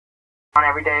on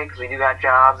every day because we do got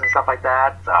jobs and stuff like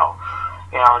that. So,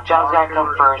 you know, jobs gotta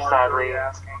come first, sadly.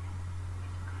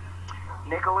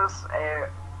 Nicholas,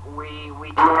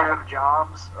 we do have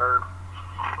jobs, or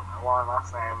well, I'm not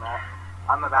saying that.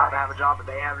 I'm about to have a job, but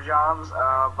they have jobs.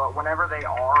 But whenever they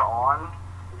are on,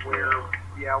 we're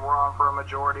on for a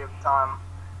majority of the time.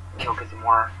 You'll get some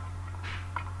more.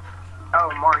 Oh,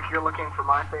 Mark, you're looking for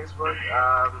my Facebook?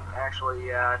 Actually,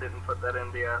 yeah, I didn't put that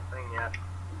in the thing yet.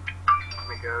 Let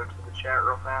me go to the chat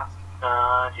real fast.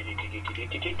 Let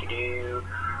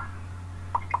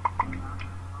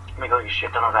me go get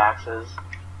shit ton of axes.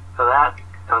 So that.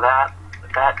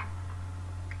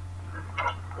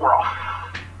 We're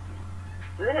off.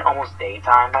 Isn't it almost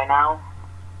daytime by now?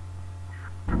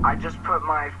 I just put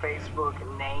my Facebook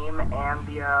name and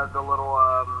the little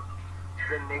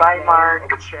the nickname Bye, Mark. in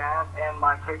the chat, and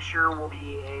my picture will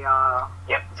be a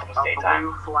Yep, it's almost a daytime.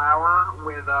 blue flower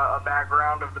with a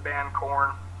background of the band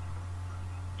Korn.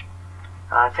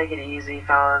 Take it easy,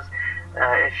 fellas.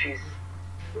 If she's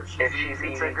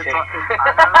easy, take her take. time.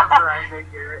 I know that's right,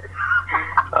 Nick Garrett.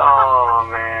 Oh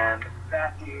man.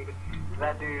 That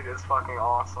dude is fucking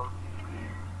awesome.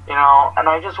 You know, and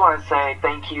I just want to say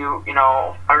thank you, you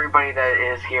know, everybody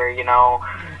that is here, you know,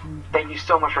 thank you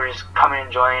so much for just coming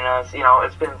and joining us. You know,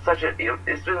 it's been such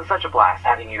a blast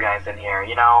having you guys in here.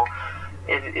 You know,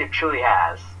 it truly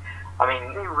has. I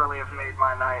mean, They really have made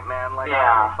my night, man. Like,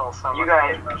 yeah, I felt so you much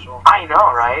guys, more special. I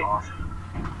know, right? Awesome.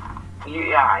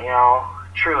 Yeah, you know,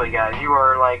 truly, guys, you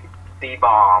are like the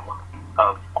bomb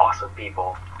of awesome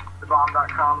people.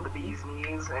 TheBomb.com, the bee's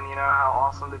knees, and you know how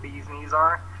awesome the bee's knees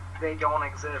are? They don't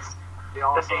exist. The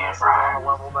awesomeness is on a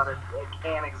level that it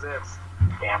can't exist.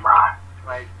 Damn right.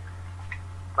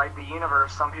 Like the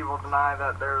universe, some people deny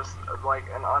that there's like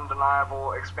an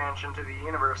undeniable expansion to the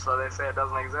universe, so they say it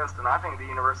doesn't exist, and I think the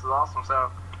universe is awesome, so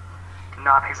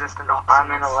non-existent awesomeness. I'm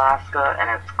in Alaska,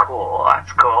 and it's cool.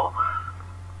 That's cool.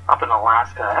 Up in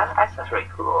Alaska, that's really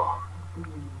cool.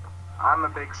 I'm a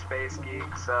big space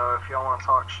geek, so if y'all want to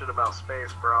talk shit about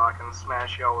space, bro, I can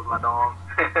smash y'all with my dong.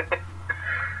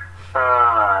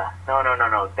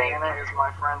 No, thank Anna is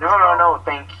my friend. No,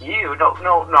 thank you. No,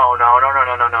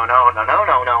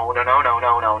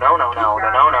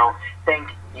 thank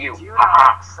you. Do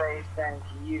not say thank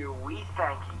you. We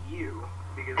thank you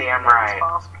because Damn you made right. this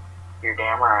possible. You're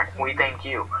damn right. We thank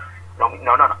you. No. I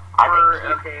thank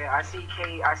you. Okay, I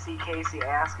see Casey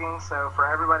asking. So for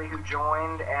everybody who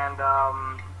joined and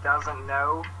doesn't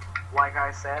know, like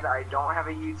I said, I don't have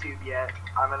a YouTube yet.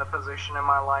 I'm in a position in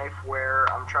my life where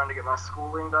I'm trying to get my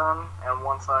schooling done, and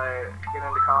once I get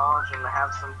into college and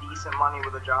have some decent money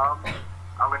with a job,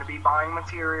 I'm going to be buying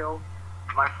material.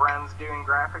 My friend's doing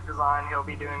graphic design. He'll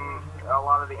be doing a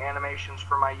lot of the animations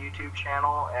for my YouTube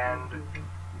channel, and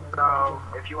so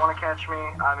if you want to catch me,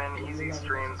 I'm in easy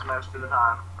streams most of the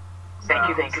time. Thank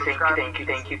you. Subscribe to Easy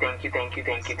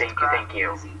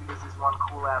because he's one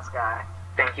cool ass guy.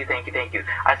 Thank you.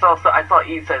 I saw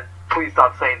E said, please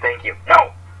stop saying thank you.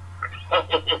 No.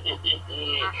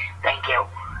 Thank you.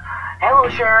 Hello,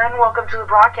 Sharon. Welcome to the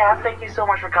broadcast. Thank you so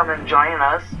much for coming and joining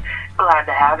us. Glad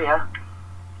to have you.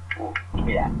 Ooh, give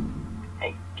me that.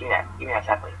 Hey, give me that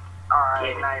tablet.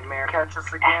 Alright, Nightmare. Catch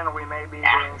us again. We may be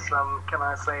doing some, can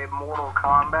I say, Mortal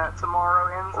Kombat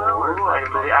tomorrow, Enzo?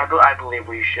 Ooh, I believe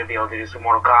we should be able to do some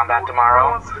Mortal Kombat tomorrow.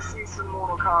 Who wants to see some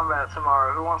Mortal Kombat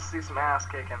tomorrow? Who wants to see some ass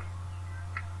kicking?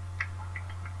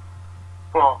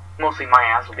 Well, mostly my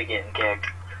ass will be getting kicked.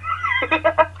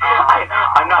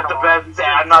 I'm not the best.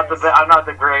 I'm not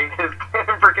the greatest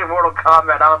freaking Mortal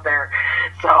Kombat out there.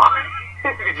 So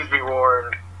you can just be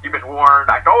warned. You've been warned.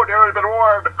 I told you, you've been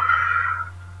warned.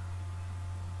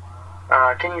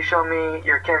 Can you show me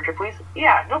your character, please?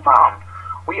 Yeah, no problem.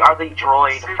 We are the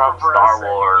droid from Star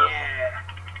Wars. Yeah.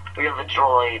 We are the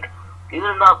droid. These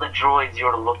are not the droids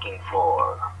you're looking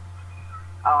for.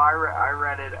 Oh, I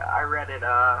read it,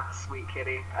 Sweet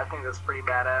Kitty. I think that's pretty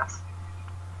badass.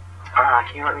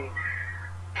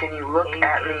 Can you look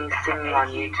at me singing on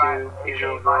YouTube?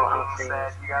 Usual girl, I'll sing.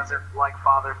 You guys are like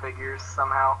father figures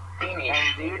somehow. Finish.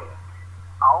 And dude,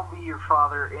 I'll be your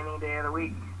father any day of the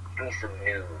week. Give me some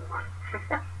new.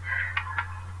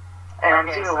 And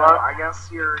okay, you so know what? I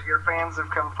guess your fans have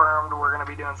confirmed we're gonna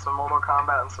be doing some Mortal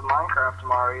Kombat and some Minecraft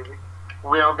tomorrow, Easy.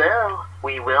 Will do.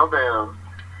 We will do.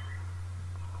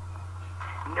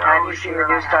 No, Have you seen the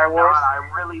new Star Wars? I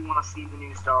really want to see the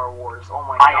new Star Wars. Oh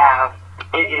my god. I have.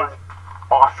 It is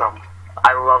awesome.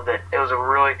 I loved it. It was a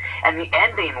really, and the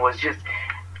ending was just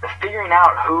figuring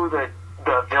out who the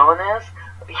villain is.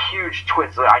 A huge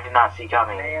twist that I did not see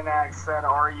coming. Anax said,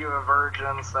 "Are you a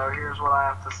virgin?" So here's what I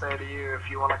have to say to you. If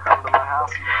you want to come to my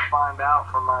house, you can find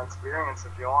out from my experience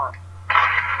if you want.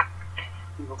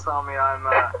 People tell me I'm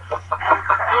good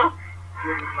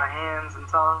with my hands and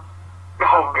tongue.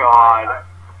 Oh God.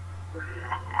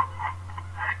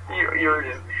 You're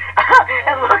just.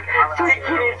 And look, Sweet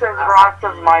Kitty says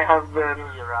Rasta's my husband.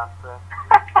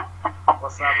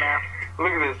 What's up, man?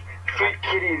 Look at this.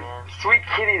 Sweet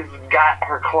Kitty's got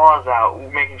her claws out,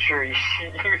 making sure you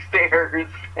stay hers.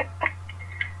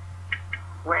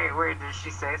 Wait, did she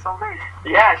say something?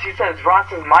 Yeah, she says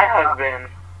Rasta's my husband.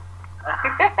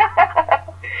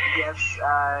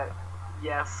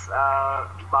 Yes,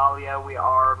 Balia, we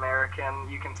are American.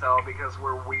 You can tell because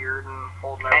we're weird and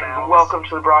hold no bounds. And welcome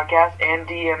to the broadcast, and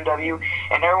DMW,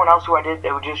 and everyone else who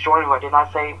just joined, who I did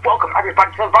not say, welcome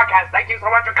everybody to the broadcast. Thank you so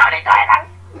much for coming to us.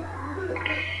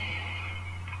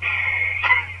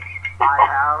 I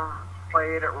have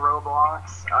played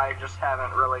Roblox. I just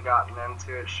haven't really gotten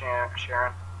into it,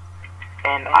 Sharon.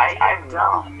 And I'm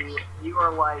not. You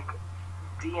are like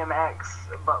DMX,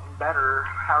 but better.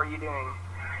 How are you doing?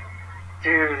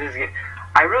 Dude,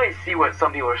 I really see what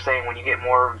some people are saying. When you get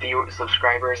more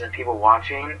subscribers and people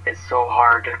watching, it's so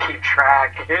hard to keep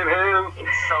track. It is.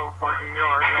 It's so fucking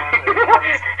hard, man.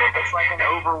 It's like an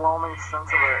overwhelming sense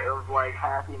of like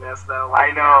happiness, though.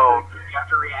 Like, I know. You have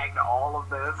to react to all of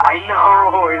this. I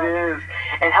know, it is.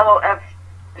 And hello,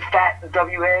 Fat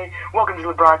WA. Welcome to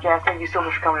the broadcast. Thank you so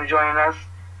much for coming and joining us.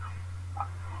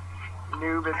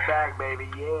 Noob is back, baby.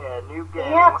 Yeah, Noob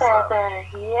game. Yeah, what's up?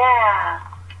 Yeah.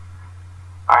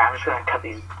 Alright, I'm just gonna cut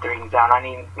these things down.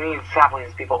 We need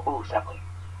saplings, people. Ooh, sapling.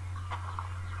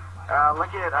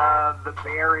 Look at the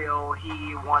Burial He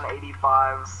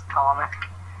 185's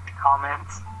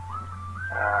comments.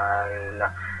 No.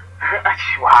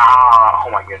 Wow. Oh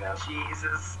my goodness.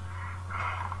 Jesus.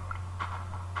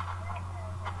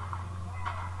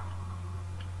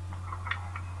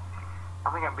 I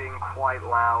think I'm being quite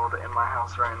loud in my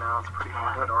house right now. It's pretty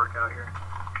fucking dark out here.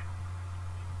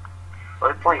 Well,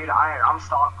 it's like, dude, I'm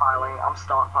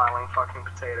stockpiling fucking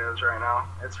potatoes right now.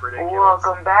 It's ridiculous.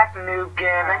 Welcome back, Noob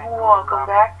Gaming. Welcome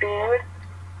back, dude.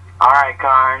 Alright,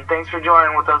 Karn. Thanks for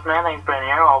joining with us, man. Thanks for being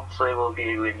here. Hopefully we'll be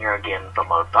in here again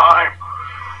some other time.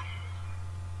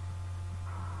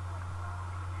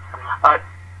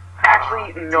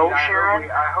 Actually, no, dude, Sharon.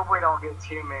 I hope we don't get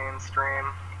too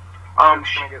mainstream.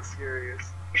 It's gonna get serious.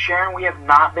 Sharon, we have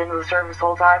not been to the surface the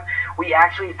whole time. We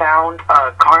actually found,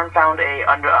 Karn found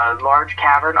a large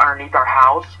cavern underneath our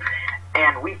house,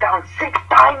 and we found 6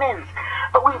 diamonds!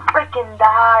 But we freaking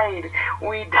died!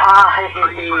 We died!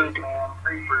 Creepers, man.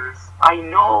 Creepers. I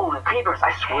know, the creepers,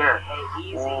 I swear. Hey,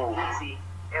 easy, Ooh. easy.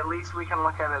 At least we can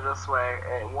look at it this way.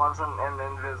 It wasn't an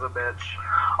Invisibitch.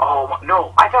 Oh,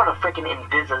 no, I found a freaking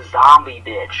Invisa-zombie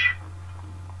bitch.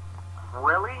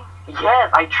 Really? Yes,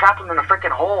 I trapped him in a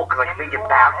freaking hole because I couldn't get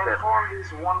past it. Inform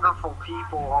these wonderful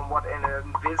people on what an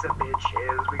Invisibitch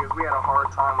is, because we had a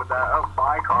hard time with that. Oh,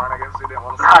 bye, Karn. I guess we didn't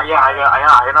want to say Yeah,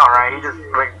 I know, right? He just,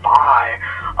 like, bye.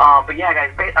 But yeah,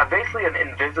 guys, basically an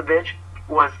Invisibitch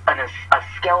was a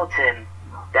skeleton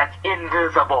that's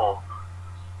invisible.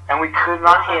 And we could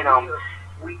not hit him.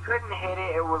 We couldn't hit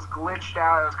it. It was glitched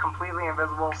out. It was completely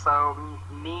invisible. So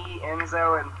me,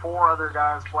 Enzo, and 4 other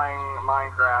guys playing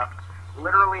Minecraft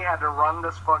literally had to run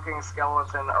this fucking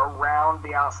skeleton around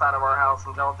the outside of our house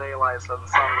until daylight so the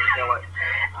sun would kill it.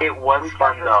 It was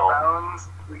fun, though.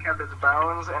 We kept its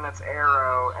bones and its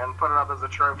arrow and put it up as a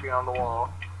trophy on the wall.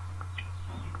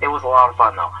 It was a lot of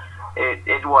fun, though.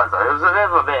 It was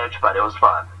a bitch, but it was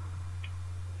fun.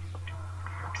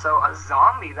 So a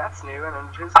zombie, that's new, and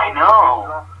invisible. I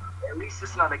know. At least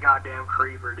it's not a goddamn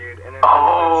creeper, dude. And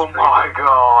oh my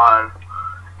god!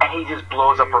 And he just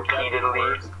blows up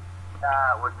repeatedly.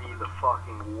 That would be the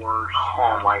fucking worst.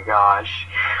 Oh my gosh.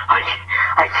 I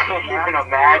can't even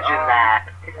imagine that.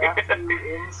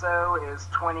 Enzo is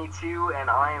 22 and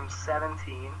I am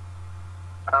 17.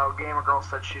 Oh, Gamer Girl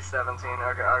said she's 17.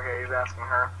 Okay, he's asking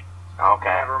her.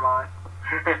 Okay. Never mind.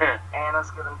 Anna's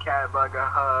giving Catbug a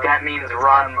hug. That means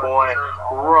run, boy.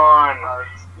 Run.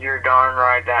 You're darn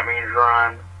right, that means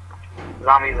run.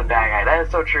 Zombie's a bad guy. That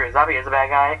is so true. Zombie is a bad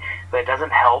guy, but it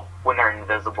doesn't help when they're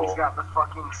invisible. He's got the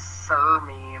fucking Sir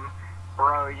meme.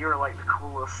 Bro, you're like the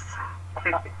coolest.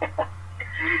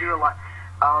 You do a lot.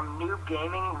 Noob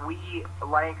Gaming, we,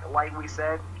 like we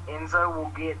said, Enzo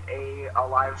will get a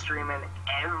live stream in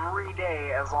every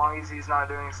day as long as he's not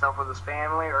doing stuff with his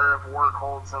family or if work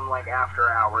holds him, like, after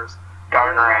hours.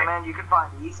 Darn right. Man, you can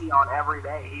find Easy on every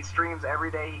day. He streams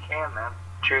every day he can, man.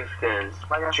 Truth is,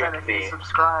 like I said, if you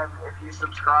subscribe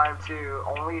to,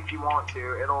 only if you want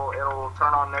to, it'll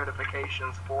turn on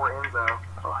notifications for Enzo.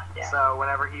 Oh, yeah. So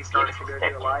whenever he starts to go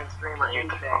do a live stream or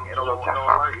anything, it'll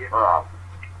alert you.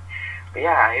 But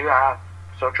yeah,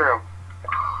 so true.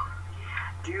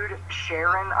 Dude,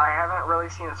 Sharon, I haven't really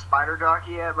seen a spider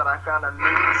jockey yet, but I found a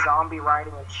mini zombie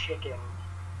riding a chicken,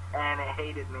 and it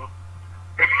hated me.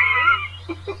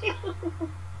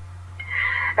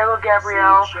 Hello,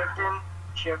 Gabrielle. See,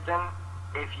 Chifton,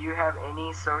 if you have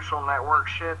any social network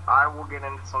shit, I will get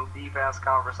into some deep-ass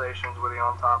conversations with you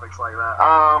on topics like that.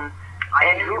 I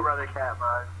and hear you, Brother Cat,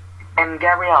 bud. And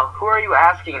Gabrielle, who are you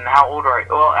asking? How old are you?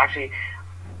 Well, actually,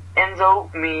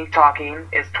 Enzo, me talking,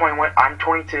 is 21. I'm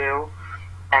 22.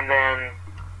 And then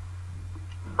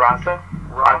Rasa,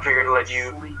 I figured to let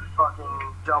you. Sleep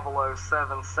fucking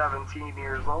 007, 17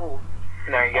 years old.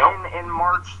 There you go. And in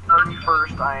March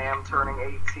 31st, I am turning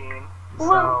 18.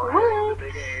 So, it's a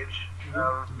big age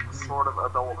of sort of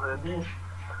adulthood.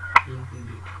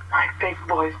 My big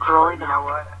boy's growing. You know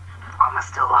what? I'm gonna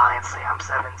still lie and say I'm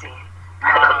 17.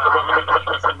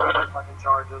 No, some fucking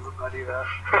charges if I do that.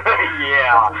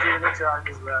 Yeah. The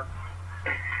charges, man.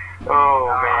 Oh,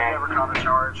 I man. never caught a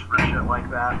charge for shit like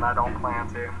that, and I don't plan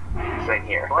to. Same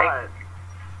here. But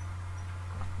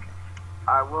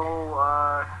I will,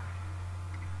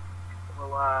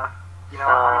 you know,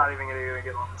 I'm not even gonna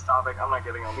get on this topic. I'm not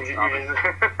getting on this topic.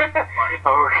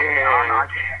 Okay. I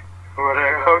can't.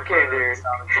 Whatever. Okay, dude.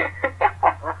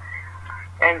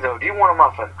 Enzo, do you want a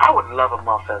muffin? I would love a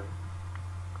muffin.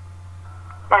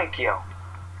 Thank you.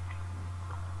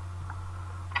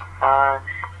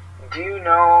 Do you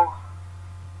know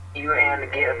you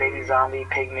and get a baby zombie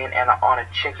pigment and on a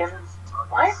chicken?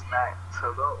 What? Snack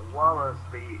to the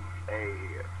wallaby, a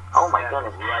Oh my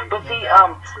goodness. But see,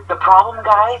 the problem,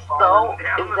 guys, though,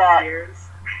 is that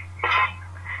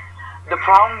the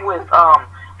problem with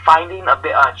finding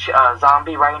a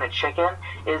zombie riding a chicken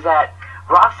is that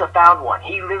Rasta found one.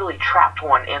 He literally trapped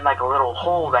one in like a little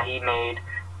hole that he made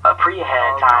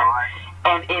ahead of time,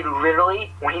 and it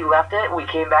literally, when he left it, we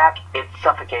came back, it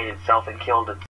suffocated itself and killed itself.